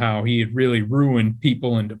journalist and how he had really ruined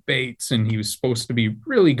people in debates, and he was supposed to be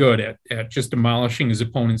really good at just demolishing his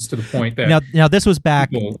opponents to the point that now this was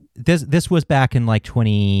back this was back in like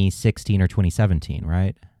 2016 or 2017,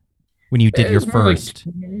 right? When you did your first,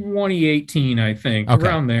 like 2018, I think. Okay.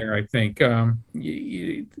 Around there, I think. And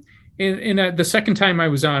the second time I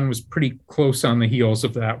was on was pretty close on the heels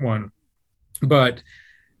of that one, but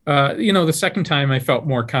the second time I felt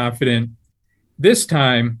more confident. This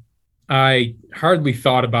time I hardly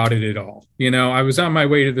thought about it at all. I was on my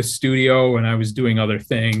way to the studio and I was doing other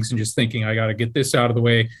things and just thinking, I got to get this out of the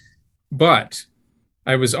way. But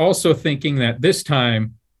I was also thinking that this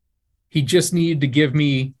time he just needed to give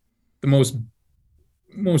me the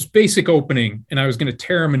most basic opening, and I was going to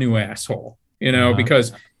tear him a new asshole,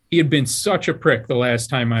 because he had been such a prick the last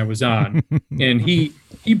time I was on. And he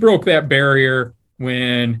broke that barrier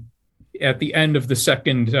when at the end of the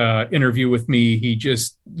second interview with me, he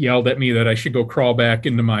just yelled at me that I should go crawl back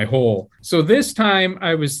into my hole. So this time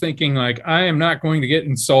I was thinking, like, I am not going to get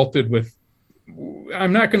insulted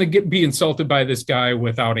be insulted by this guy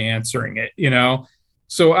without answering it,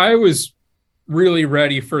 So I was really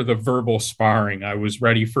ready for the verbal sparring. I was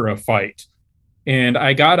ready for a fight, and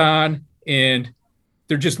I got on, and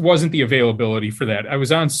there just wasn't the availability for that. I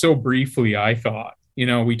was on so briefly, I thought,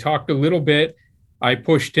 we talked a little bit. I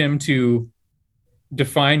pushed him to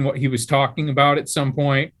define what he was talking about at some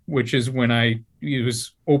point, which is when he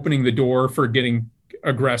was opening the door for getting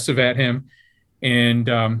aggressive at him. And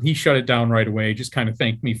he shut it down right away, just kind of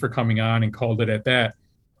thanked me for coming on and called it at that.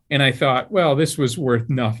 And I thought, well, this was worth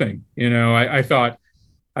nothing. I thought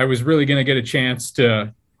I was really going to get a chance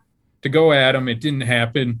to go at him. It didn't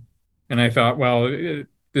happen. And I thought, well,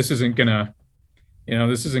 this isn't going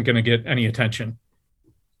to get any attention.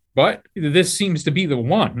 But this seems to be the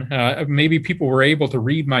one. Maybe people were able to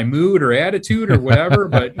read my mood or attitude or whatever,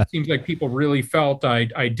 but it seems like people really felt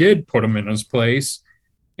I did put him in his place,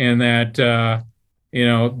 and that,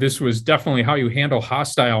 this was definitely how you handle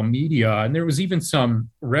hostile media. And there was even some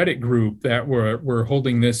Reddit group that were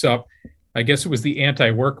holding this up. I guess it was the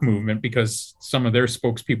anti-work movement, because some of their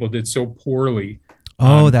spokespeople did so poorly.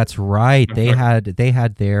 Oh, that's right. They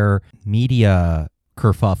had their media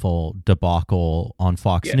kerfuffle debacle on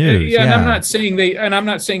Fox News. Yeah, and I'm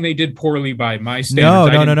not saying they did poorly by my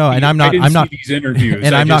standards. No. And I'm not these interviews,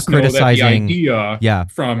 and I'm not criticizing. The idea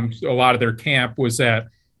from a lot of their camp was that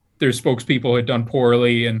their spokespeople had done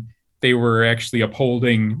poorly, and they were actually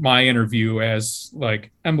upholding my interview as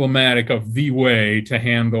like emblematic of the way to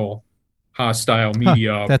handle hostile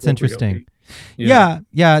media. That's interesting. Yeah.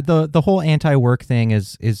 The whole anti-work thing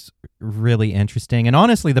is really interesting. And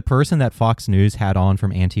honestly, the person that Fox News had on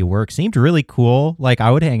from anti-work seemed really cool. Like, I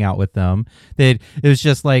would hang out with them. It was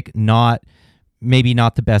just like maybe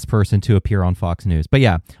not the best person to appear on Fox News. But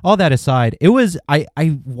yeah, all that aside, it was, I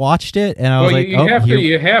watched it and I was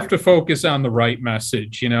you have to focus on the right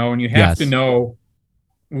message, and you have to know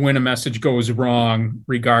when a message goes wrong,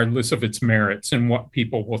 regardless of its merits, and what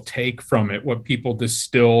people will take from it, what people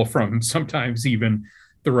distill from sometimes even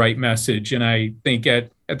the right message. And I think at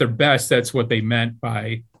their best, that's what they meant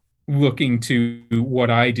by looking to what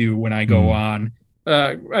I do when I go on.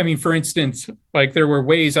 For instance, like there were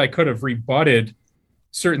ways I could have rebutted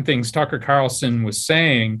certain things Tucker Carlson was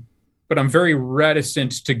saying, but I'm very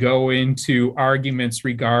reticent to go into arguments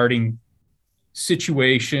regarding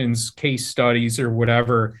situations, case studies, or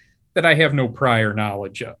whatever that I have no prior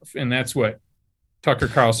knowledge of. And that's what Tucker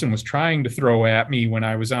Carlson was trying to throw at me when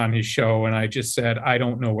I was on his show. And I just said, I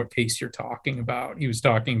don't know what case you're talking about. He was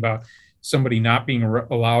talking about somebody not being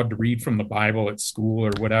allowed to read from the Bible at school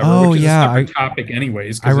or whatever, which is a separate topic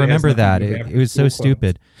anyways. I remember that. It was so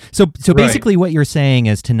stupid. So basically what you're saying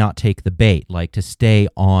is to not take the bait, like to stay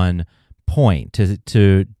on point,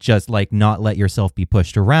 to just like not let yourself be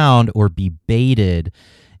pushed around or be baited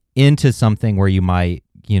into something where you might,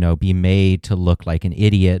 be made to look like an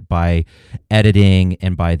idiot by editing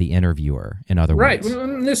and by the interviewer, in other words.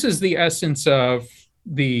 Right. This is the essence of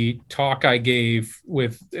the talk I gave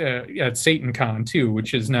with at SatanCon too,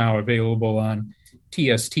 which is now available on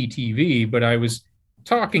TST TV. But I was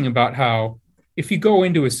talking about how if you go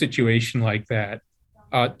into a situation like that,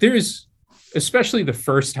 there's, especially the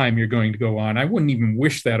first time you're going to go on, I wouldn't even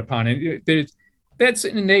wish that upon it. That's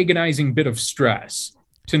an agonizing bit of stress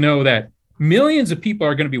to know that millions of people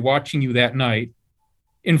are going to be watching you that night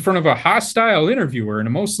in front of a hostile interviewer and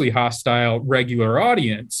a mostly hostile regular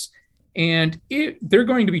audience. And they're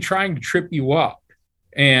going to be trying to trip you up.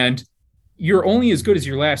 And you're only as good as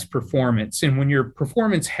your last performance. And when your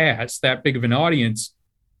performance has that big of an audience,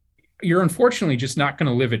 you're unfortunately just not going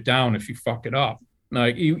to live it down if you fuck it up.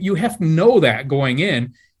 Like you have to know that going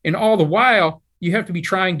in. And all the while, you have to be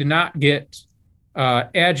trying to not get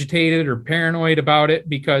agitated or paranoid about it,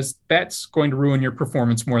 because that's going to ruin your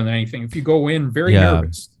performance more than anything. If you go in very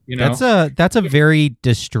nervous, that's a very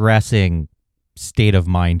distressing state of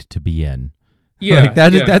mind to be in. Yeah,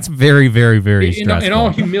 that's very, very, very stressful. In all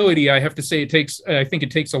humility, I have to say I think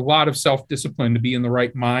it takes a lot of self-discipline to be in the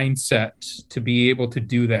right mindset to be able to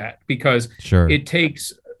do that, because it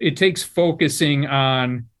takes focusing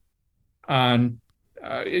on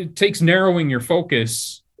it takes narrowing your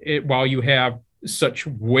focus while you have such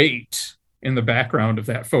weight in the background of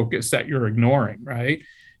that focus that you're ignoring, right?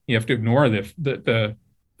 You have to ignore the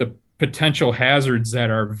potential hazards that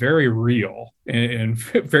are very real and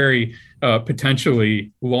very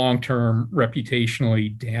potentially long-term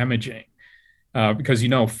reputationally damaging, because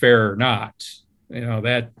fair or not,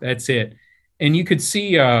 that's it. And you could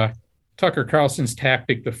see Tucker Carlson's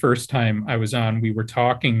tactic the first time I was on. We were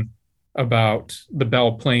talking about the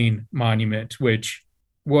Belle Plaine Monument, which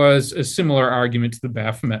was a similar argument to the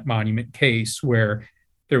Baphomet Monument case, where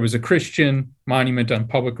there was a Christian monument on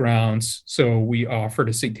public grounds, so we offered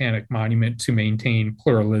a satanic monument to maintain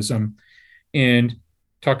pluralism. And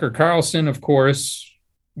Tucker Carlson, of course,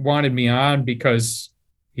 wanted me on because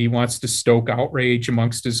he wants to stoke outrage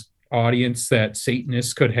amongst his audience that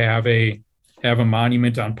Satanists could have a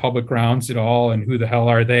monument on public grounds at all, and who the hell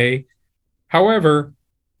are they? However,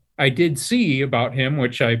 I did see about him,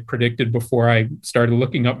 which I predicted before I started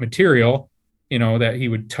looking up material, that he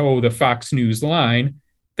would toe the Fox News line,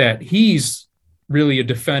 that he's really a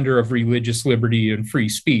defender of religious liberty and free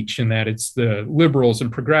speech, and that it's the liberals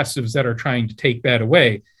and progressives that are trying to take that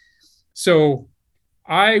away. So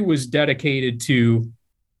I was dedicated to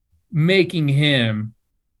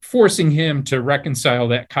forcing him to reconcile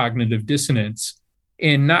that cognitive dissonance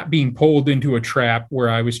and not being pulled into a trap where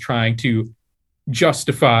I was trying to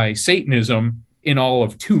justify Satanism in all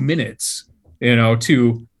of 2 minutes,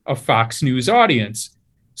 to a Fox News audience.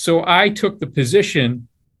 So I took the position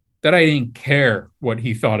that I didn't care what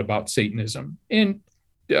he thought about Satanism. And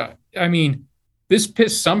this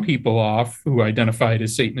pissed some people off who identified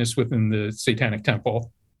as Satanists within the Satanic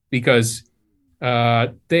Temple, because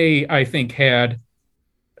they, I think, had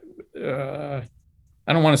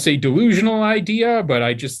I don't want to say delusional idea, but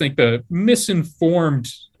I just think the misinformed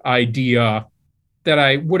idea that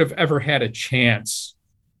I would have ever had a chance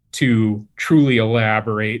to truly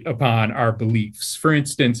elaborate upon our beliefs. For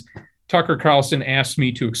instance, Tucker Carlson asked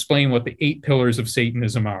me to explain what the 8 pillars of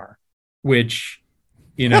Satanism are, which,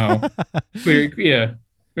 clearly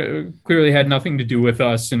had nothing to do with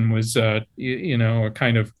us and was, a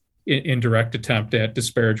kind of indirect attempt at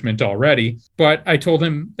disparagement already. But I told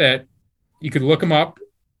him that you could look them up.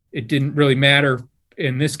 It didn't really matter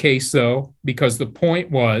in this case, though, because the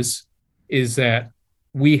point is that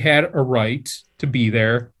we had a right to be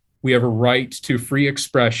there. We have a right to free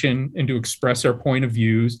expression and to express our point of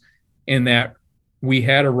views, and that we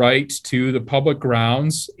had a right to the public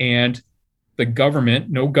grounds, and the government,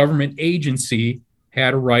 no government agency,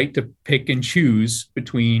 had a right to pick and choose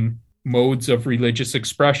between modes of religious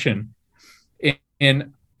expression.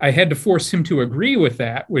 And I had to force him to agree with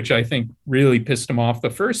that, which I think really pissed him off the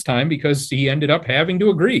first time, because he ended up having to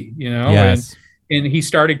agree, Yes. and he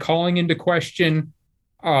started calling into question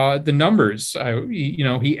the numbers.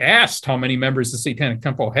 He asked how many members the Satanic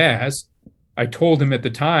Temple has. I told him at the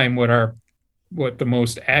time what the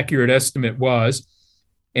most accurate estimate was.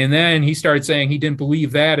 And then he started saying he didn't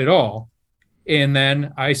believe that at all. And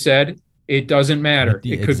then I said, it doesn't matter.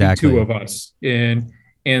 It could be 2 of us. And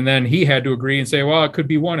then he had to agree and say, well, it could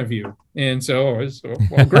be 1 of you. And so,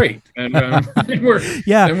 well, great. And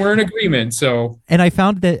we're in agreement. So, and I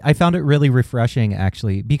found it really refreshing,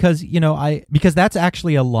 actually, because that's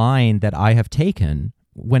actually a line that I have taken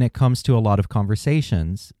when it comes to a lot of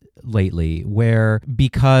conversations lately, where,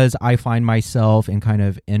 because I find myself in kind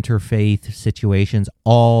of interfaith situations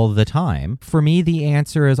all the time, for me, the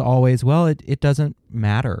answer is always, well, it doesn't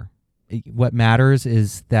matter. What matters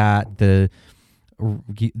is that the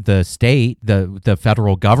state, the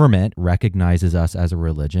federal government recognizes us as a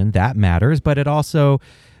religion. That matters, but it also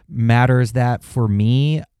matters that for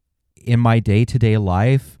me, in my day-to-day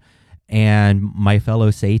life and my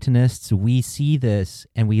fellow Satanists, we see this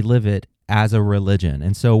and we live it as a religion.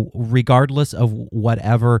 And so regardless of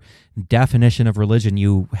whatever definition of religion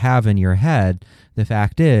you have in your head, the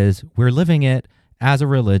fact is we're living it as a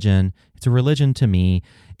religion. It's a religion to me.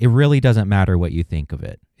 It really doesn't matter what you think of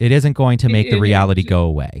it. It isn't going to make the reality go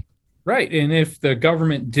away. Right. And if the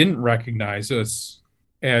government didn't recognize us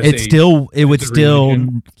as that would still be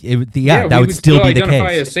the identify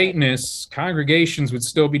case. as Satanists, congregations would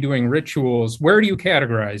still be doing rituals. Where do you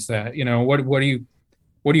categorize that?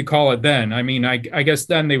 What do you call it then? I mean, I guess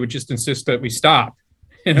then they would just insist that we stop.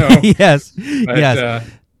 Yes. But, yes.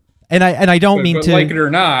 And I don't mean to, like it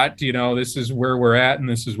or not, this is where we're at and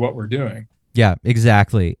this is what we're doing. Yeah,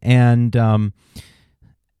 exactly. And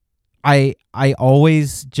I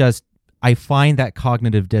find that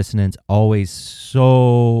cognitive dissonance always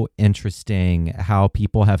so interesting, how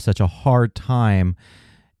people have such a hard time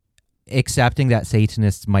accepting that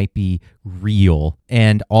Satanists might be real,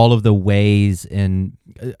 and all of the ways. And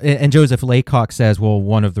Joseph Laycock says, well,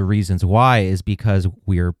 one of the reasons why is because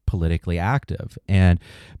we're politically active. And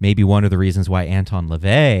maybe one of the reasons why Anton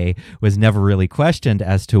LaVey was never really questioned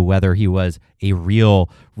as to whether he was a real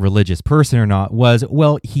religious person or not was,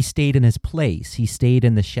 well, he stayed in his place. He stayed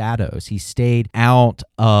in the shadows. He stayed out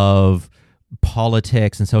of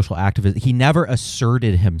politics and social activism. He never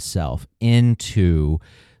asserted himself into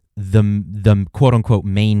the quote unquote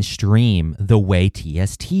mainstream the way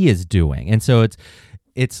TST is doing. And so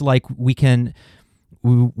it's like we can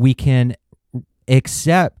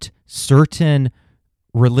accept certain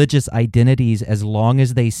religious identities as long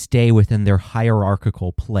as they stay within their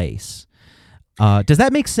hierarchical place. Does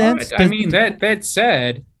that make sense? That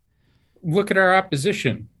said, look at our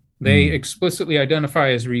opposition. They explicitly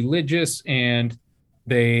identify as religious, and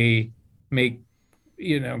they make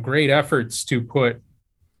great efforts to put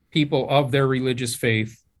people of their religious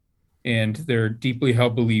faith and their deeply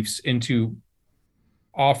held beliefs into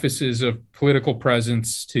offices of political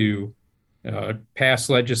presence, to pass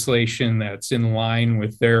legislation that's in line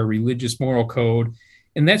with their religious moral code.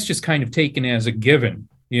 And that's just kind of taken as a given.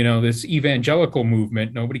 This evangelical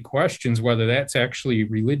movement, nobody questions whether that's actually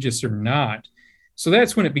religious or not. So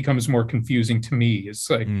that's when it becomes more confusing to me. It's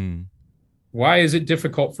like, why is it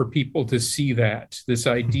difficult for people to see this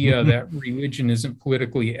idea that religion isn't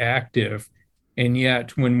politically active? And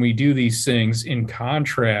yet when we do these things in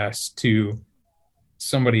contrast to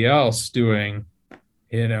somebody else doing,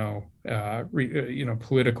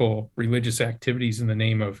 political religious activities in the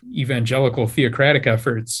name of evangelical theocratic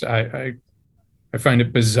efforts, I find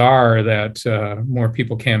it bizarre that more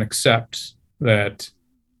people can't accept that,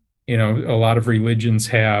 a lot of religions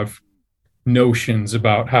have notions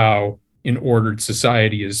about how an ordered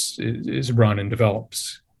society is run and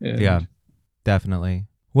develops. And yeah, definitely.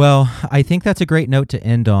 Well, I think that's a great note to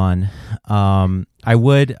end on. I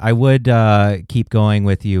would keep going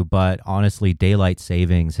with you, but honestly, daylight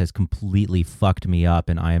savings has completely fucked me up,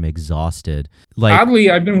 and I am exhausted. Oddly,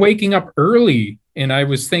 I've been waking up early, and I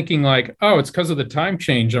was thinking like, oh, it's because of the time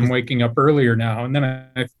change. I'm waking up earlier now, and then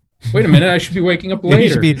I wait a minute, I should be waking up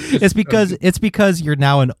later. It's because you're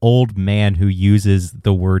now an old man who uses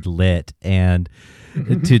the word lit and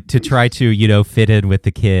to try to fit in with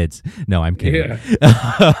the kids. No, I'm kidding.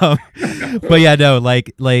 Yeah. But yeah, no,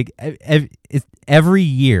 like every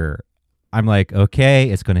year I'm like, okay,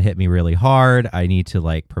 it's going to hit me really hard. I need to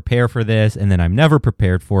like prepare for this, and then I'm never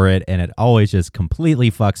prepared for it, and it always just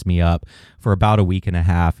completely fucks me up for about a week and a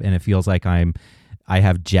half, and it feels like I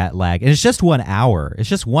have jet lag, and it's just 1 hour. It's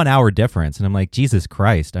just 1 hour difference, and I'm like, Jesus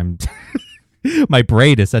Christ, my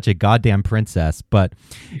brain is such a goddamn princess. But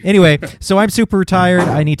anyway, so I'm super tired.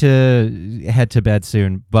 I need to head to bed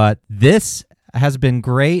soon. But this has been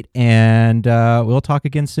great, and we'll talk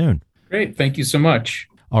again soon. Great. Thank you so much.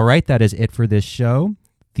 All right, that is it for this show.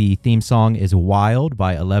 The theme song is Wild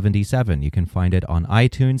by 11D7. You can find it on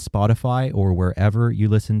iTunes, Spotify, or wherever you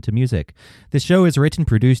listen to music. The show is written,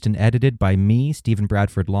 produced, and edited by me, Stephen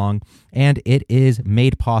Bradford Long, and it is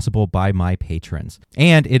made possible by my patrons.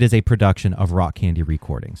 And it is a production of Rock Candy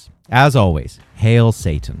Recordings. As always, hail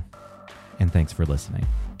Satan, and thanks for listening.